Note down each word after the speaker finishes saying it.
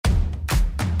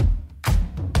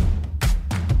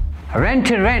Rent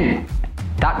to rent,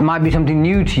 that might be something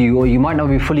new to you, or you might not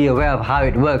be fully aware of how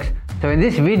it works. So in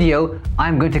this video,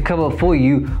 I'm going to cover for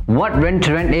you what rent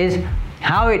to rent is,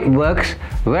 how it works,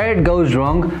 where it goes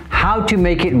wrong, how to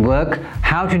make it work,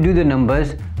 how to do the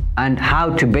numbers, and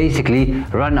how to basically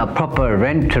run a proper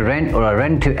rent to rent or a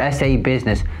rent to SA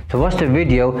business. So watch the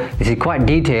video. This is quite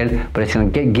detailed, but it's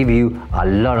going to give you a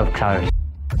lot of clarity.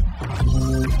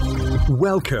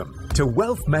 Welcome to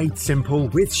Wealth Made Simple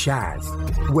with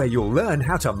Shaz, where you'll learn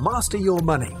how to master your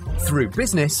money through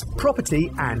business,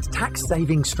 property, and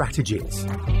tax-saving strategies.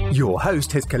 Your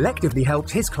host has collectively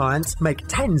helped his clients make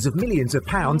tens of millions of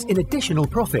pounds in additional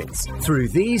profits through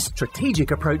these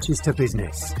strategic approaches to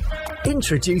business.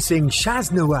 Introducing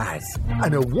Shaz Nawaz,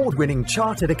 an award-winning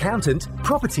chartered accountant,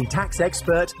 property tax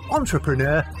expert,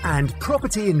 entrepreneur, and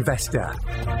property investor.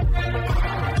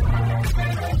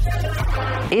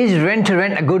 Is rent to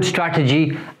rent a good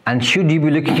strategy, and should you be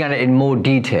looking at it in more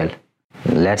detail?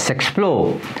 Let's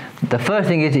explore. The first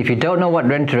thing is, if you don't know what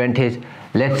rent to rent is,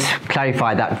 let's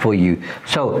clarify that for you.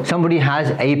 So somebody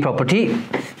has a property,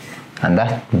 and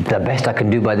that's the best I can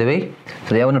do, by the way.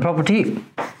 So they own a property,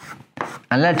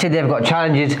 and let's say they've got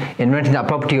challenges in renting that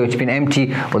property, or it's been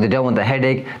empty, or they don't want the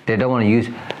headache, they don't want to use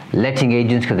letting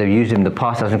agents because they've used them in the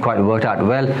past, hasn't quite worked out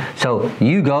well. So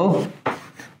you go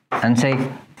and say,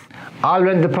 I'll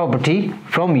rent the property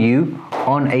from you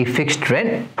on a fixed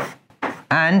rent,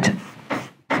 and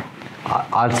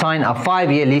I'll sign a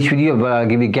 5-year lease with you, but I'll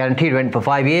give you guaranteed rent for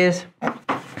 5 years.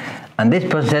 And this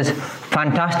person says,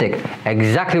 fantastic,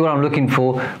 exactly what I'm looking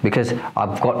for, because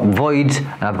I've got voids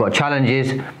and I've got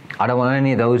challenges, I don't want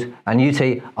any of those. And you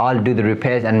say, I'll do the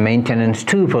repairs and maintenance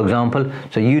too, for example.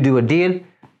 So you do a deal,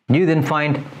 you then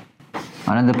find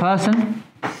another person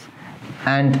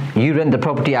and you rent the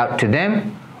property out to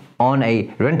them on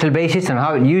a rental basis. And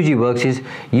how it usually works is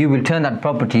you will turn that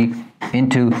property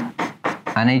into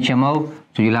an HMO.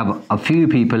 So you'll have a few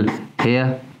people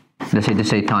here, let's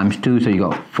say times 2, so you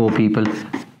got 4 people,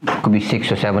 could be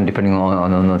 6 or 7 depending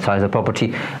on the size of the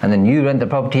property. And then you rent the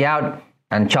property out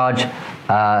and charge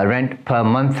rent per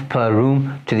month per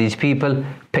room to these people.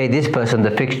 Pay this person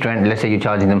the fixed rent. Let's say you're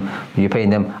paying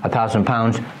them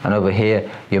 £1,000, and over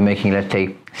here you're making, let's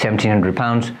say,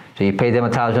 £1,700. So you pay them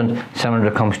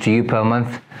 1,700 comes to you per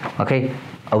month. Okay,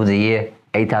 over the year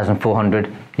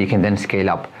 8,400. You can then scale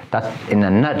up. That's in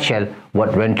a nutshell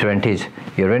what rent to rent is.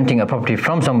 You're renting a property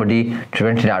from somebody to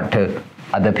rent it out to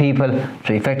other people.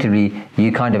 So effectively,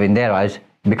 you kind of, in their eyes,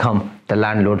 become the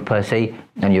landlord per se,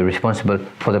 and you're responsible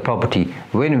for the property.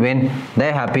 Win-win.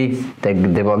 They're happy.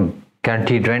 They've got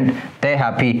guaranteed rent. They're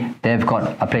happy. They've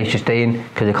got a place to stay in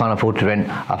because they can't afford to rent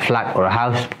a flat or a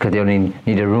house because they only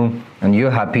need a room. And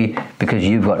you're happy because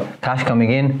you've got cash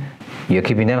coming in. You're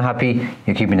keeping them happy.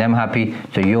 You're keeping them happy.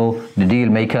 So you're the deal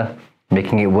maker,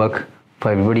 making it work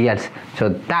for everybody else. So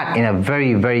that, in a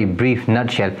very, very brief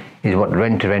nutshell, is what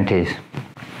rent to rent is.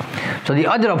 So the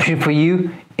other option for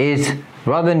you is,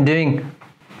 rather than doing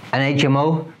an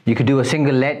HMO, you could do a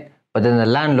single let, but then the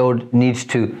landlord needs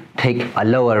to take a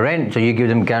lower rent, so you give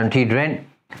them guaranteed rent,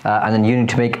 and then you need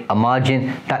to make a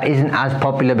margin. That isn't as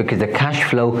popular because the cash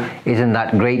flow isn't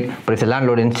that great. But if the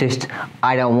landlord insists,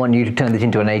 I don't want you to turn this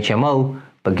into an HMO,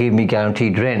 but give me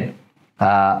guaranteed rent,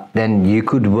 then you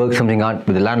could work something out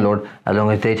with the landlord, as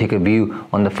long as they take a view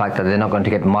on the fact that they're not going to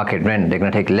get market rent. They're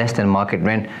going to take less than market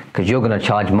rent because you're going to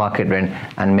charge market rent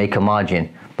and make a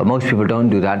margin. But most people don't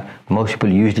do that. Most people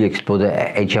usually explore the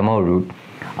HMO route.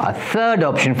 A third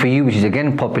option for you, which is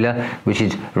again popular, which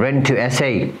is rent to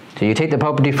SA. So you take the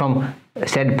property from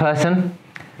said person,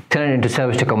 turn it into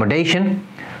serviced accommodation,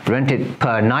 rent it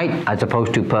per night as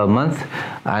opposed to per month,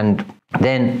 and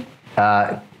then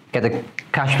get the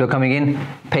cash flow coming in,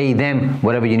 pay them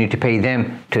whatever you need to pay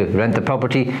them to rent the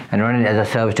property, and run it as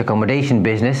a serviced accommodation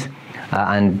business.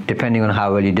 And depending on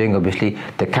how well you're doing, obviously,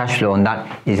 the cash flow on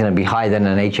that is going to be higher than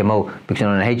an HMO, because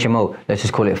on an HMO, let's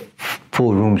just call it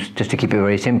 4 rooms, just to keep it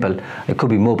very simple. It could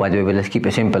be more, by the way, but let's keep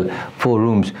it simple. 4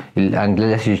 rooms, and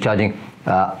let's say you're charging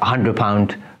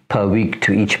 £100 per week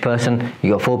to each person.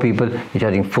 You got 4 people, you're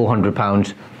charging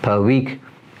 £400 per week.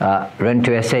 Rent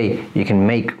to SA, you can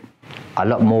make a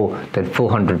lot more than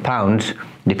 £400,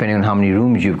 depending on how many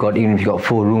rooms you've got. Even if you've got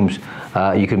 4 rooms,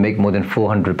 you can make more than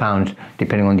 £400,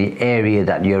 depending on the area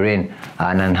that you're in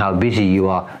and how busy you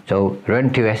are. So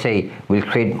rent to SA will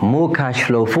create more cash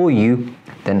flow for you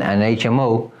than an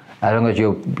HMO, as long as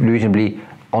you're reasonably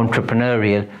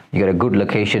entrepreneurial, you got a good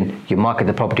location, you market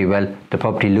the property well, the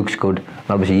property looks good, and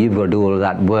obviously you've got to do all of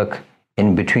that work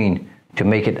in between to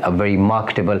make it a very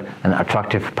marketable and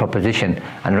attractive proposition.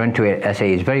 And rent to SA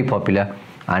is very popular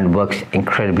and works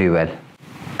incredibly well.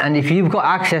 And if you've got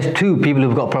access to people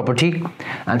who've got property,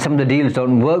 and some of the deals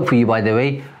don't work for you, by the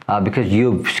way, because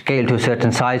you've scaled to a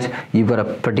certain size, you've got a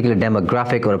particular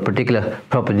demographic or a particular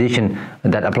proposition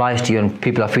that applies to you, and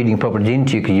people are feeding property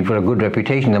into you because you've got a good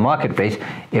reputation in the marketplace.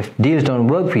 If deals don't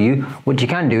work for you, what you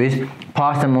can do is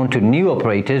pass them on to new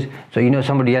operators. So you know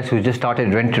somebody else who's just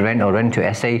started rent to rent or rent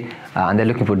to SA, and they're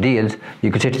looking for deals. You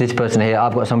could say to this person here,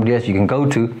 I've got somebody else you can go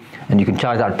to, and you can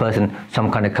charge that person some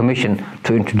kind of commission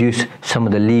to introduce some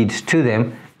of the leads to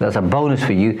them. That's a bonus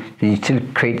for you. So you still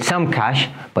create some cash,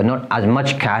 but not as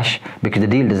much cash because the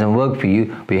deal doesn't work for you,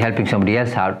 but you're helping somebody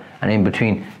else out, and in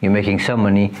between you're making some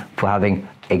money for having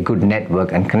a good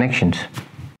network and connections.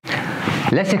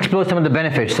 Let's explore some of the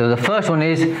benefits. So the first one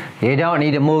is you don't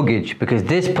need a mortgage because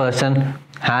this person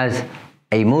has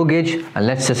a mortgage, and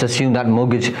let's just assume that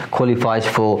mortgage qualifies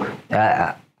for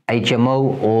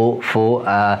HMO or for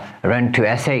rent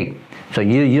to SA. So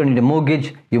you don't need a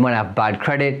mortgage, you might have bad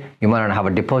credit, you might not have a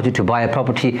deposit to buy a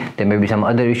property, there may be some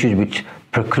other issues which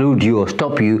preclude you or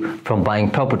stop you from buying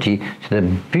property. So the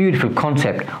beautiful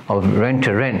concept of rent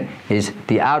to rent is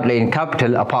the outlay in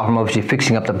capital, apart from obviously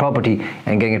fixing up the property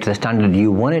and getting it to the standard you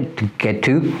want it to get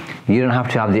to. You don't have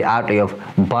to have the outlay of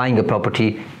buying a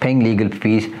property, paying legal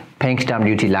fees, paying stamp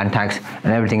duty, land tax,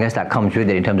 and everything else that comes with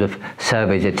it in terms of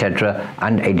surveys, etc.,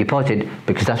 and a deposit,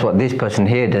 because that's what this person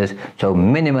here does. So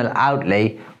minimal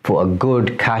outlay for a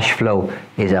good cash flow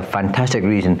is a fantastic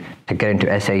reason to get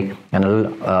into SA and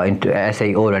into SA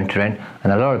or rent to rent.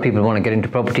 And a lot of people want to get into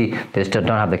property, they just don't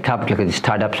have the capital because it's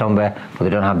tied up somewhere, or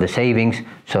they don't have the savings.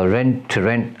 So rent to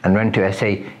rent and rent to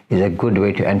SA is a good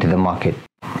way to enter the market.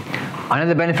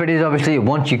 Another benefit is obviously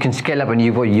once you can scale up and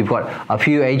you've got a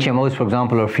few HMOs, for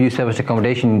example, or a few service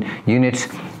accommodation units,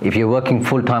 if you're working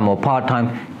full-time or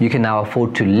part-time, you can now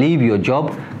afford to leave your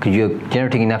job because you're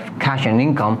generating enough cash and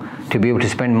income to be able to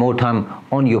spend more time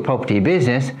on your property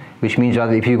business, which means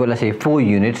rather if you've got, let's say, 4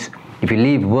 units, if you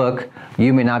leave work,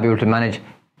 you may now be able to manage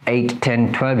 8,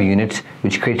 10, 12 units,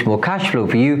 which creates more cash flow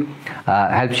for you,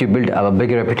 helps you build a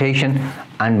bigger reputation,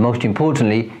 and most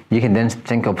importantly, you can then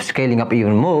think of scaling up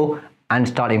even more and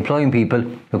start employing people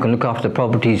who can look after the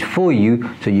properties for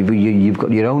you. So you've got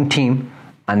your own team,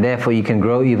 and therefore you can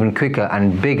grow even quicker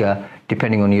and bigger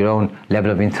depending on your own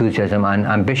level of enthusiasm and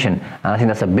ambition. And I think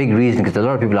that's a big reason, because a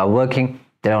lot of people are working,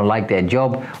 they don't like their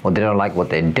job, or they don't like what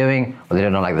they're doing, or they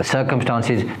don't like the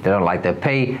circumstances, they don't like their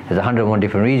pay. There's 101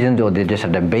 different reasons, or they just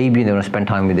had a baby and they want to spend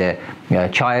time with their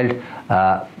child.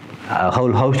 A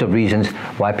whole host of reasons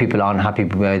why people aren't happy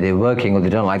where they're working, or they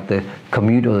don't like the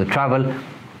commute or the travel.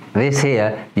 This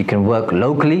here, you can work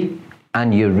locally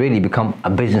and you really become a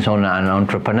business owner and an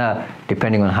entrepreneur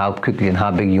depending on how quickly and how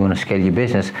big you want to scale your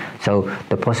business. So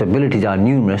the possibilities are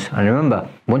numerous. And remember,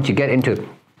 once you get into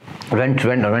rent to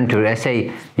rent or rent to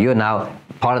SA, you're now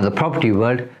part of the property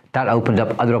world. That opens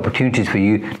up other opportunities for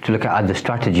you to look at other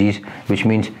strategies, which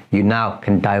means you now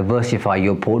can diversify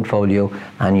your portfolio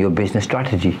and your business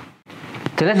strategy.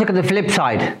 So let's look at the flip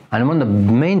side, and one of the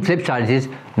main flip sides is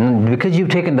because you've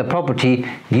taken the property,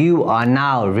 you are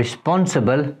now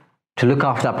responsible to look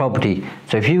after that property.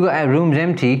 So if you've got rooms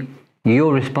empty,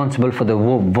 you're responsible for the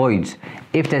voids.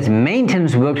 If there's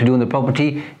maintenance work to do on the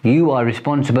property, you are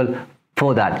responsible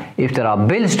for that. If there are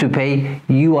bills to pay,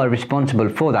 you are responsible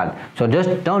for that. So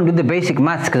just don't do the basic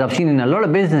maths, because I've seen in a lot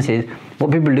of businesses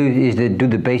what people do is they do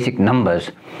the basic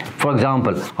numbers. For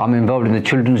example, I'm involved in the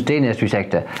children's day nursery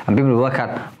sector, and people work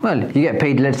out, well, you get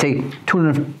paid, let's say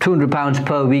 £200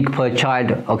 per week per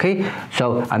child, okay?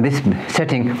 So, and this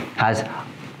setting has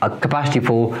a capacity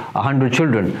for 100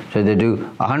 children. So they do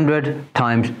 100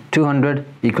 times 200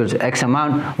 equals X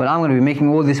amount. Well, I'm going to be making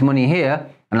all this money here,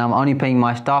 and I'm only paying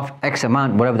my staff X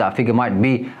amount, whatever that figure might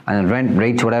be, and rent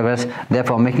rates, whatever else.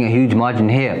 Therefore, I'm making a huge margin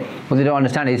here. What they don't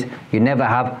understand is you never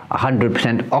have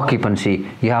 100% occupancy.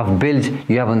 You have bills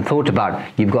you haven't thought about.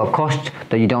 You've got costs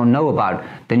that you don't know about.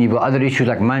 Then you've got other issues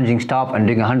like managing staff and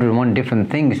doing 101 different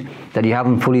things that you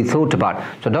haven't fully thought about.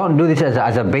 So don't do this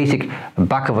as a basic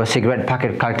back of a cigarette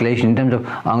packet calculation in terms of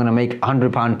I'm going to make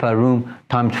 £100 per room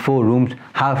times 4 rooms.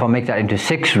 How if I make that into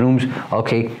 6 rooms?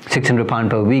 Okay, £600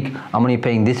 per week. I'm only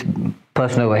paying this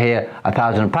person over here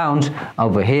 £1,000.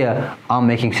 Over here I'm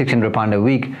making £600 a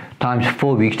week times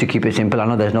 4 weeks, to keep it simple. I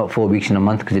know there's not 4 weeks in a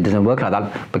month because it doesn't work like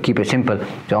that, but keep it simple.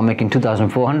 So I'm making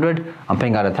 2,400, I'm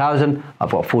paying out 1,000,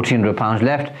 I've got £1,400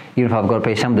 left. Even if I've got to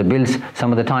pay some of the bills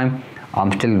some of the time,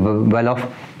 I'm still well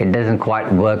off. It doesn't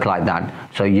quite work like that.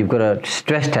 So you've got to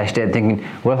stress test it, thinking,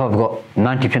 what if I've got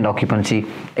 90% occupancy,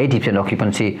 80%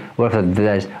 occupancy? What if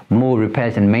there's more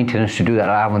repairs and maintenance to do that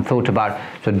I haven't thought about?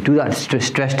 So do that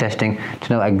stress testing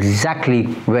to know exactly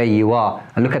where you are,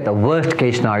 and look at the worst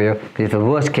case scenario, because if the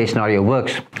worst case scenario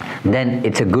works, then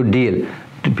it's a good deal.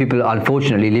 People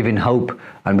unfortunately live in hope,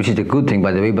 and which is a good thing,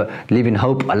 by the way, but live in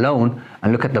hope alone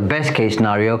and look at the best case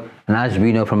scenario. And as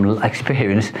we know from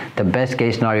experience, the best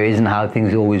case scenario isn't how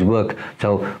things always work.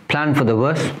 So plan for the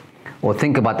worst, or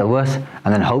think about the worst,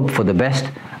 and then hope for the best,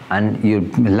 and you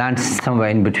land somewhere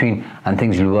in between, and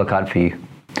things will work out for you.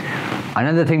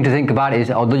 Another thing to think about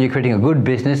is, although you're creating a good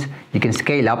business, you can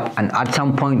scale up, and at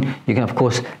some point you can of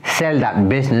course sell that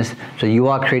business. So you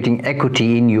are creating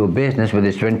equity in your business, whether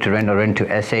it's rent to rent or rent to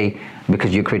SA,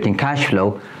 because you're creating cash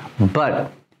flow.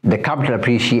 But the capital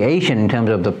appreciation in terms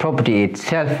of the property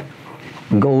itself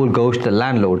all goes to the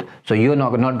landlord. So you're not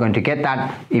going to get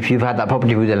that. If you've had that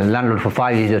property with the landlord for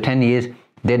 5 years or 10 years,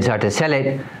 they decide to sell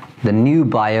it. The new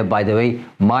buyer, by the way,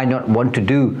 might not want to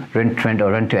do rent to rent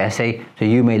or rent to SA, so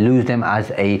you may lose them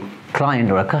as a client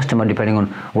or a customer, depending on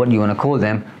what you want to call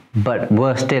them. But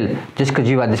worse still, just because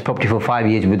you've had this property for 5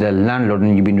 years with the landlord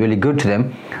and you've been really good to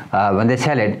them, when they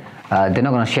sell it, they're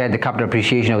not going to share the capital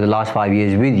appreciation over the last 5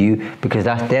 years with you, because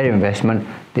that's their investment.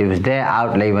 It was their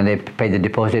outlay when they paid the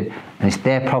deposit, and it's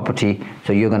their property.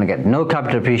 So you're going to get no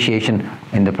capital appreciation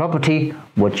in the property.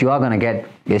 What you are going to get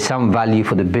is some value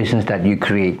for the business that you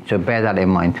create. So bear that in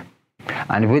mind.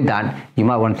 And with that, you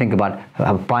might want to think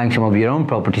about buying some of your own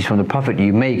properties from the profit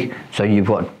you make. So you've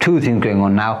got two things going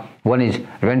on now. One is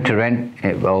rent to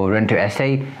rent or rent to SA,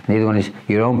 and the other one is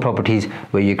your own properties,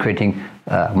 where you're creating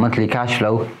monthly cash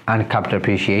flow and capital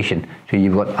appreciation. So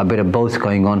you've got a bit of both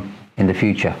going on in the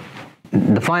future.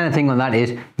 The final thing on that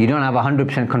is, you don't have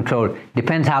 100% control.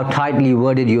 Depends how tightly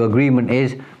worded your agreement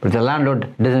is. But if the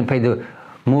landlord doesn't pay the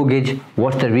mortgage,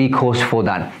 what's the recourse for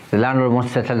that? The landlord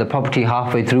wants to sell the property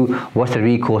halfway through, what's the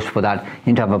recourse for that? You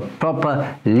need to have a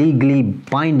proper legally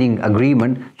binding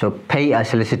agreement. So pay a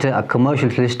solicitor, a commercial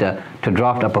solicitor, to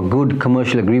draft up a good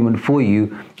commercial agreement for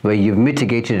you, where you've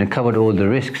mitigated and covered all the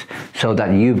risks, so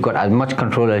that you've got as much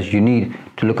control as you need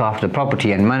to look after the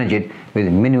property and manage it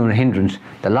with minimum hindrance.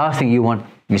 The last thing you want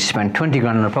is spend 20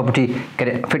 grand on a property, get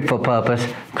it fit for purpose,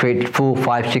 create 4,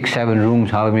 5, 6, 7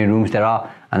 rooms, however many rooms there are,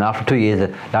 and after 2 years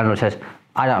the landlord says,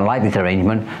 I don't like this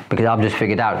arrangement, because I've just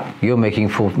figured out you're making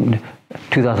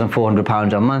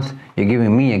 £2,400 a month, you're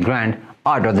giving me £1,000,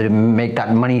 I'd rather make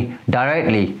that money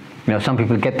directly. You know, some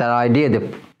people get that idea, they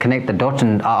connect the dots,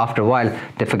 and after a while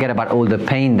they forget about all the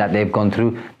pain that they've gone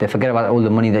through, they forget about all the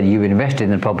money that you've invested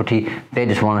in the property, they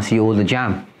just want to see all the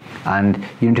jam. And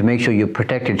you need to make sure you're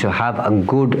protected, to have a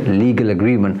good legal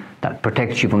agreement that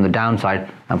protects you from the downside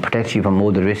and protects you from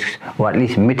all the risks, or at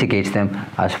least mitigates them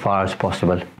as far as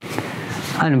possible.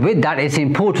 And with that, it's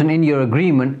important in your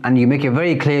agreement, and you make it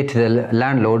very clear to the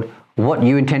landlord what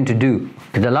you intend to do.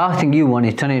 Because the last thing you want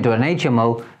is turn it into an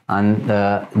HMO, and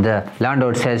the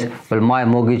landlord says, well, my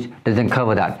mortgage doesn't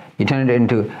cover that. You turn it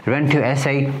into rent to SA,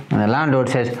 and the landlord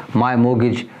says, my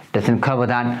mortgage doesn't cover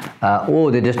that,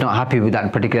 or they're just not happy with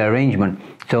that particular arrangement.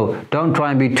 So don't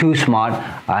try and be too smart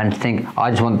and think, I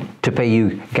just want to pay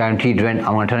you guaranteed rent,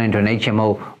 I'm going to turn it into an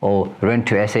HMO or rent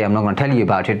to SA, I'm not going to tell you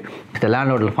about it. If the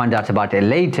landlord will find out about it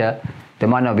later, they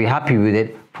might not be happy with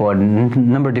it for a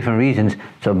number of different reasons.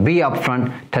 So be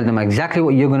upfront, tell them exactly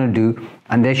what you're going to do,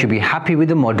 and they should be happy with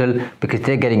the model, because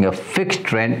they're getting a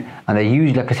fixed rent, and they're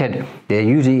usually, like I said, they're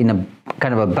usually in a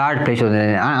kind of a bad place, or in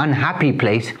an unhappy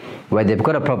place where they've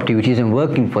got a property which isn't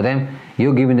working for them.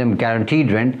 You're giving them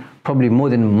guaranteed rent, probably more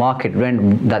than market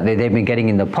rent that they've been getting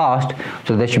in the past,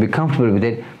 so they should be comfortable with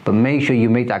it. But make sure you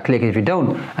make that clear, because if you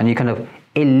don't, and you kind of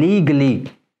illegally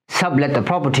sublet the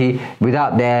property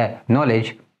without their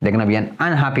knowledge, they're going to be an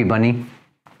unhappy bunny.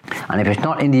 And if it's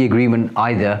not in the agreement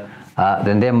either,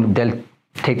 then they'll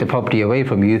take the property away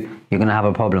from you. You're going to have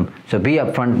a problem. So be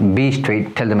upfront, be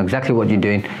straight, tell them exactly what you're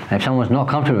doing, and if someone's not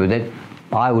comfortable with it,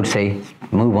 I would say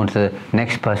move on to the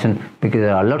next person, because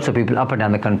there are lots of people up and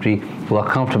down the country who are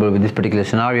comfortable with this particular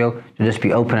scenario. So just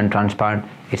be open and transparent.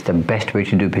 It's the best way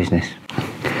to do business.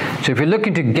 So if you're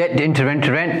looking to get into rent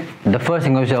to rent, the first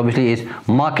thing obviously is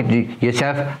market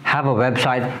yourself, have a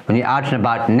website. When you're out and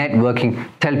about networking,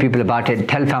 tell people about it,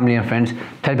 tell family and friends,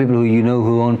 tell people who you know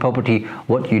who own property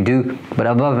what you do. But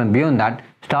above and beyond that,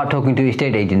 start talking to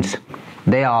estate agents.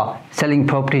 They are selling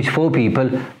properties for people.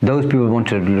 Those people want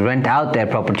to rent out their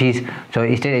properties. So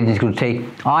estate agents could say,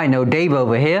 I know Dave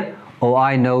over here, or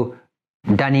I know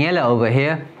Daniela over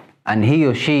here, and he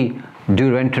or she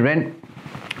do rent to rent.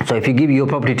 So if you give your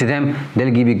property to them,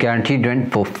 they'll give you guaranteed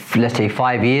rent for, let's say,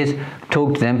 5 years.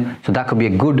 Talk to them. So that could be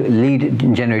a good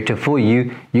lead generator for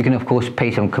you. You can of course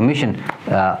pay some commission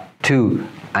to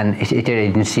an estate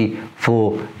agency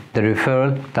for the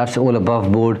referral. That's all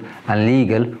above board and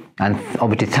legal, and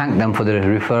obviously thank them for the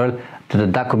referral. So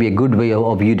that could be a good way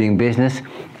of you doing business.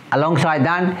 Alongside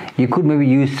that, you could maybe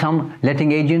use some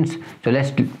letting agents. So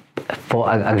let's,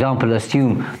 for example,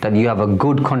 assume that you have a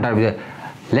good contact with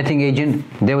a letting agent.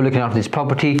 They were looking after this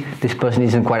property. This person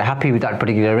isn't quite happy with that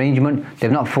particular arrangement.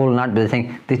 They've not fallen out, but they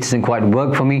think this doesn't quite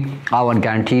work for me. I want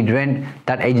guaranteed rent.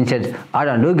 That agent says, I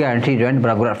don't do guaranteed rent,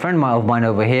 but I've got a friend of mine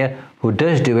over here who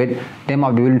does do it. They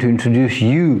might be willing to introduce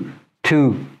you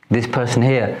to this person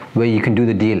here where you can do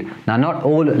the deal. Now, not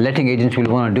all letting agents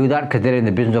will want to do that because they're in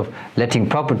the business of letting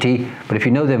property, but if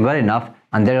you know them well enough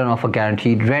and they don't offer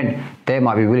guaranteed rent, they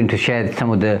might be willing to share some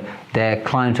of their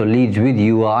clients or leads with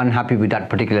you who are unhappy with that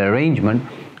particular arrangement.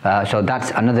 So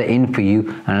that's another in for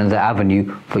you, another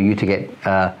avenue for you to get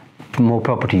more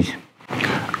properties.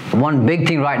 One big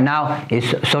thing right now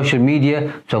is social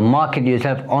media. So market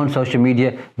yourself on social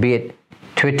media, be it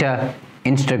Twitter,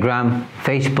 Instagram,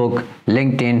 Facebook,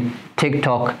 LinkedIn,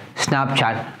 TikTok,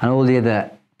 Snapchat, and all the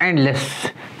other endless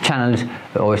channels,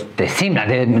 or they seem like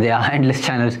they are endless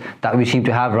channels that we seem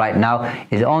to have right now,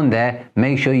 is on there.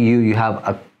 Make sure you have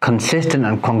a consistent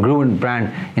and congruent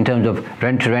brand in terms of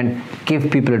rent to rent.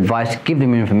 Give people advice, give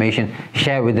them information,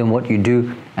 share with them what you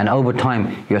do, and over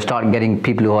time you'll start getting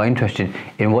people who are interested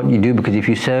in what you do, because if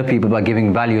you serve people by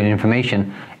giving value and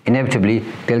information, inevitably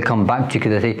they'll come back to you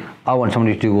because they say, I want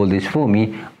somebody to do all this for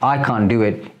me. I can't do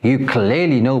it. You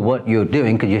clearly know what you're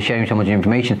doing because you're sharing so much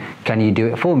information. Can you do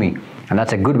it for me? And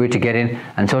that's a good way to get in.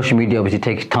 And social media obviously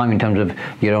takes time in terms of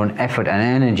your own effort and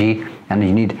energy, and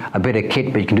you need a bit of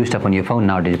kit, but you can do stuff on your phone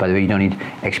nowadays. By the way, you don't need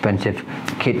expensive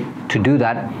kit to do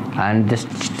that, and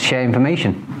just share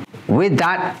information. With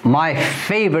that, my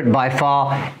favorite by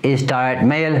far is direct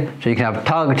mail. So you can have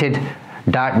targeted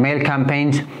direct mail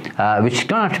campaigns, which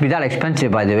don't have to be that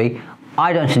expensive, by the way.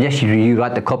 I don't suggest you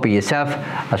write the copy yourself.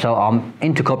 So I'm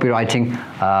into copywriting.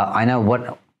 I know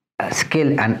what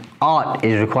skill and art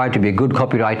is required to be a good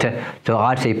copywriter. So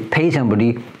I'd say pay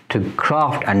somebody to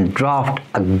craft and draft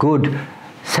a good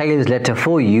sales letter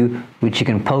for you, which you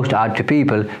can post out to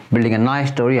people, building a nice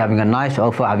story, having a nice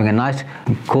offer, having a nice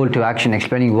call to action,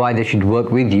 explaining why they should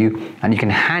work with you, and you can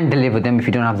hand deliver them if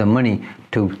you don't have the money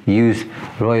to use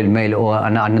Royal Mail or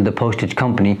another postage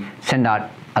company. Send out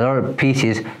a lot of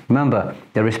pieces. Remember,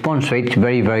 the response rate is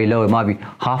very, very low. It might be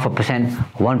 0.5%,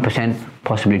 1%,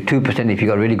 possibly 2% if you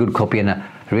got really good copy and a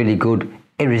really good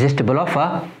irresistible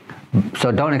offer.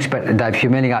 So don't expect that if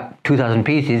you're mailing out 2,000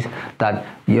 pieces that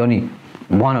you only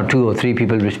 1 or 2 or 3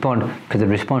 people respond, because the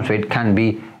response rate can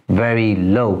be very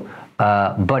low.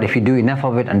 But if you do enough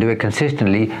of it and do it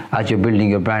consistently as you're building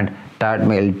your brand, direct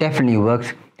mail definitely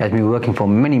works. Has been working for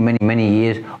many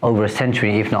years, over a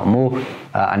century if not more,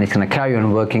 and it's going to carry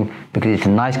on working because it's a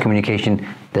nice communication.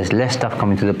 There's less stuff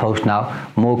coming through the post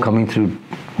now, more coming through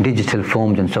digital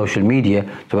forms and social media.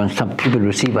 So when some people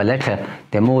receive a letter,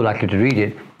 they're more likely to read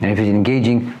it, and if it's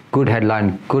engaging, good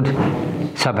headline, good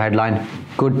subheadline,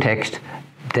 good text,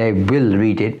 they will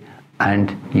read it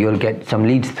and you'll get some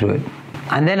leads through it.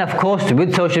 And then of course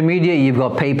with social media you've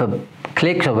got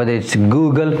pay-per-click, so whether it's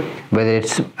Google, whether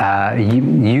it's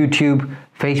YouTube,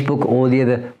 Facebook, all the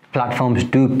other platforms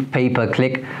do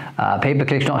pay-per-click.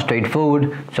 Pay-per-click's not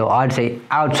straightforward, so I'd say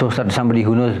outsource that to somebody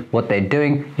who knows what they're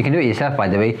doing. You can do it yourself, by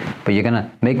the way, but you're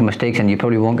gonna make mistakes and you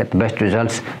probably won't get the best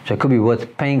results. So it could be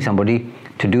worth paying somebody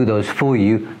to do those for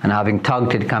you and having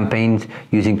targeted campaigns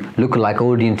using lookalike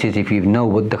audiences if you know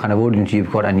what the kind of audience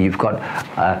you've got and you've got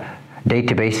a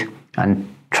database,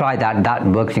 and try that. That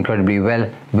works incredibly well.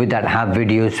 With that, have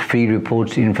videos, free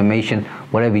reports, information,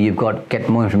 whatever you've got, get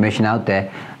more information out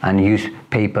there and use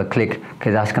pay-per-click,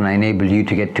 because that's going to enable you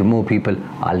to get to more people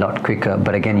a lot quicker.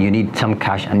 But again, you need some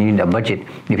cash and you need a budget.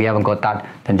 If you haven't got that,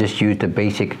 then just use the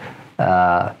basic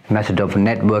method of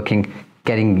networking,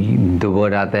 getting the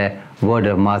word out there, word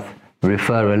of mouth,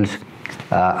 referrals,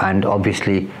 and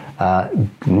obviously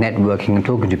networking and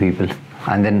talking to people.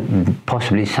 And then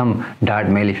possibly some direct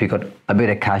mail if you've got a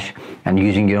bit of cash, and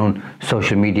using your own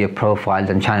social media profiles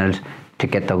and channels to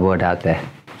get the word out there.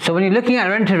 So when you're looking at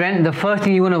rent to rent, the first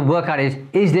thing you want to work out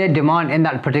is there demand in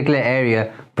that particular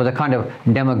area for the kind of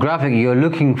demographic you're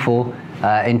looking for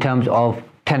in terms of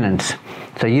tenants.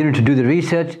 So you need to do the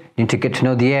research, you need to get to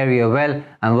know the area well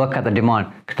and work out the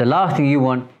demand. Because the last thing you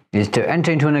want is to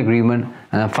enter into an agreement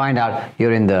and then find out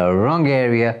you're in the wrong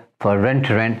area for rent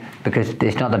to rent, because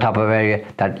it's not the type of area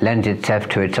that lends itself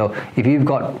to it. So if you've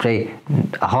got, say,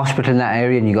 a hospital in that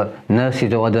area and you've got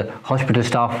nurses or other hospital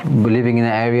staff living in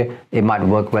that area, it might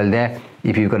work well there.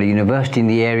 If you've got a university in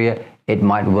the area, it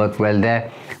might work well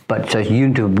there. But so you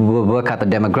need to work out the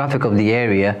demographic of the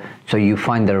area, so you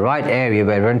find the right area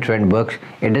where rent to rent works.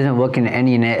 It doesn't work in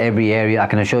any and every area. I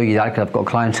can assure you that, because I've got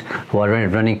clients who are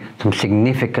running some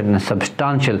significant and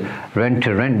substantial rent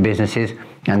to rent businesses,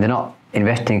 and they're not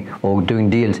investing or doing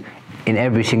deals in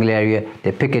every single area.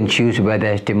 They pick and choose where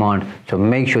there's demand. So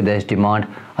make sure there's demand,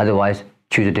 otherwise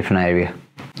choose a different area.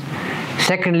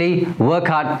 Secondly, work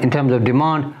out in terms of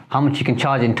demand how much you can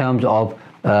charge in terms of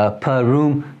per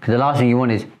room, because the last thing you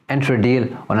want is enter a deal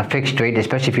on a fixed rate,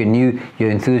 especially if you're new, you're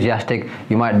enthusiastic,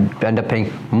 you might end up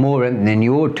paying more rent than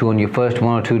you ought to on your first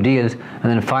 1 or 2 deals, and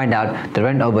then find out the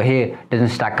rent over here doesn't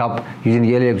stack up. Using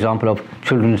the earlier example of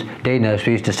children's day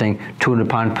nurseries, to saying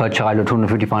 £200 per child or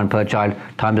 £250 per child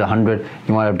times 100,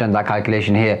 you might have done that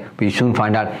calculation here, but you soon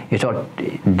find out it's not,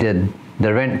 the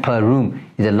rent per room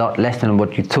is a lot less than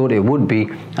what you thought it would be,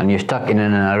 and you're stuck in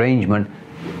an arrangement,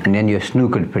 and then you're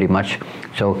snookered pretty much.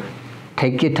 So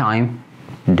take your time,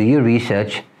 do your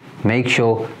research, make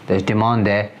sure there's demand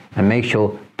there, and make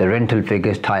sure the rental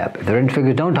figures tie up. If the rental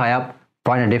figures don't tie up,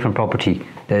 find a different property.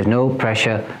 There's no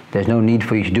pressure, there's no need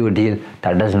for you to do a deal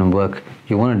that doesn't work.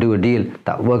 You want to do a deal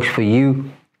that works for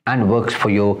you and works for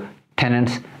your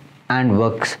tenants and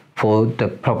works for the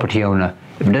property owner.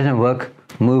 If it doesn't work,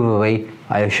 move away.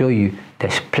 I assure you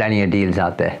there's plenty of deals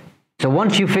out there. So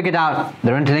once you've figured out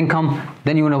the rental income,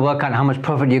 then you want to work out how much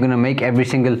profit you're going to make every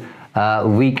single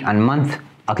week and month.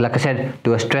 Like I said,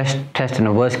 do a stress test in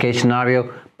a worst case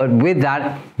scenario. But with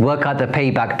that, work out the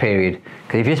payback period.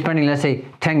 Because if you're spending, let's say,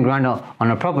 10 grand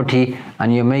on a property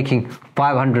and you're making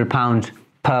 £500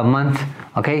 per month,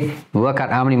 okay, work out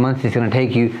how many months it's going to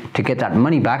take you to get that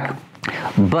money back.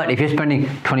 But if you're spending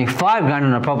 25 grand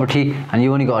on a property and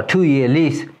you only got a 2-year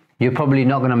lease, you're probably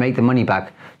not going to make the money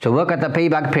back. So work out the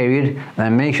payback period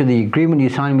and make sure the agreement you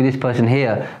sign with this person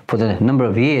here for the number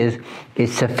of years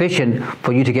is sufficient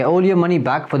for you to get all your money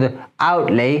back for the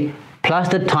outlay, plus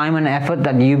the time and effort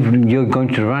that you're going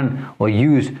to run or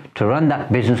use to run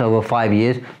that business over 5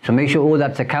 years. So make sure all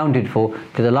that's accounted for,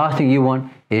 because the last thing you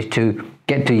want is to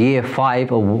get to year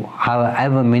 5 or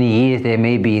however many years there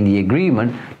may be in the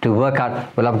agreement to work out,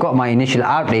 well, I've got my initial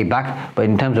outlay back, but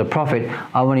in terms of profit,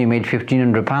 I've only made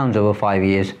 £1,500 over 5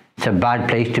 years. It's a bad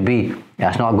place to be.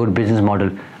 That's not a good business model,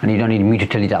 and you don't need me to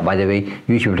tell you that, by the way.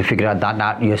 You should be able to figure out that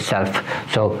out yourself.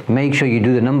 So make sure you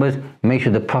do the numbers, make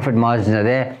sure the profit margins are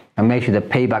there, and make sure the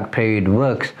payback period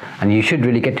works. And you should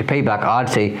really get to payback, I'd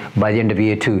say, by the end of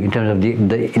year 2 in terms of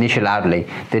the initial outlay.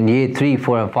 Then year 3,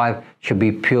 4 and 5 should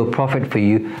be pure profit for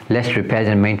you, less repairs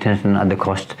and maintenance and other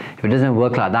costs. If it doesn't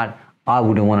work like that, I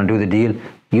wouldn't want to do the deal.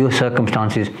 Your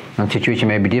circumstances and situation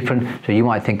may be different, so you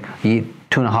might think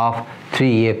 2.5,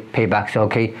 3 year paybacks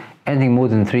okay. Anything more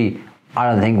than 3, I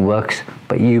don't think works,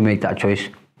 but you make that choice.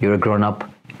 You're a grown up,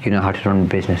 you know how to run a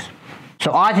business.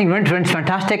 So I think rent to rent is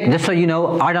fantastic. Just so you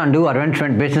know, I don't do a rent to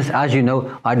rent business. As you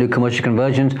know, I do commercial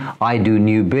conversions, I do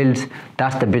new builds.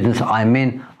 That's the business I'm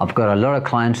in. I've got a lot of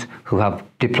clients who have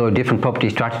deployed different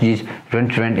property strategies.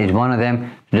 Rent to rent is one of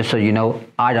them. Just so you know,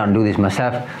 I don't do this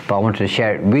myself, but I wanted to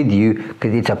share it with you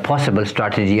because it's a possible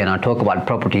strategy, and I talk about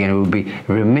property, and it would be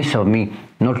remiss of me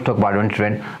not to talk about rent to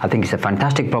rent. I think it's a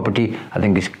fantastic property. I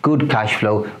think it's good cash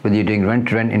flow, whether you're doing rent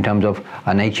to rent in terms of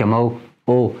an HMO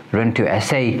or rent to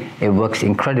SA, it works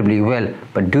incredibly well.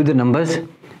 But do the numbers,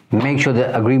 make sure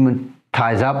the agreement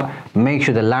ties up, make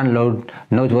sure the landlord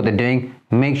knows what they're doing,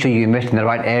 make sure you invest in the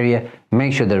right area,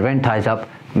 make sure the rent ties up,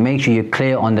 make sure you're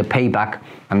clear on the payback,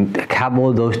 and have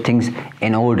all those things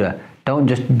in order. Don't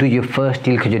just do your first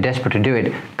deal because you're desperate to do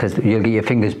it, because you'll get your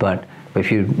fingers burnt. But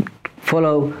if you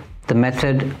follow the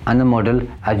method and the model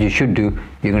as you should do,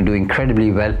 you're going to do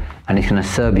incredibly well, and it's going to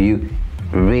serve you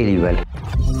really well.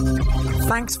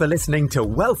 Thanks for listening to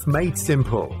Wealth Made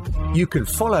Simple. You can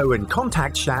follow and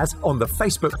contact Shaz on the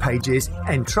Facebook pages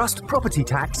Entrust Property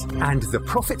Tax and The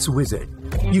Profits Wizard.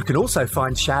 You can also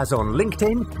find Shaz on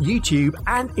LinkedIn, YouTube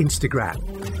and Instagram.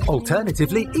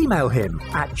 Alternatively, email him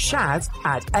at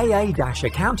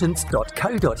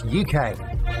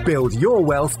shaz@aa-accountants.co.uk. Build your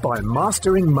wealth by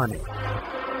mastering money.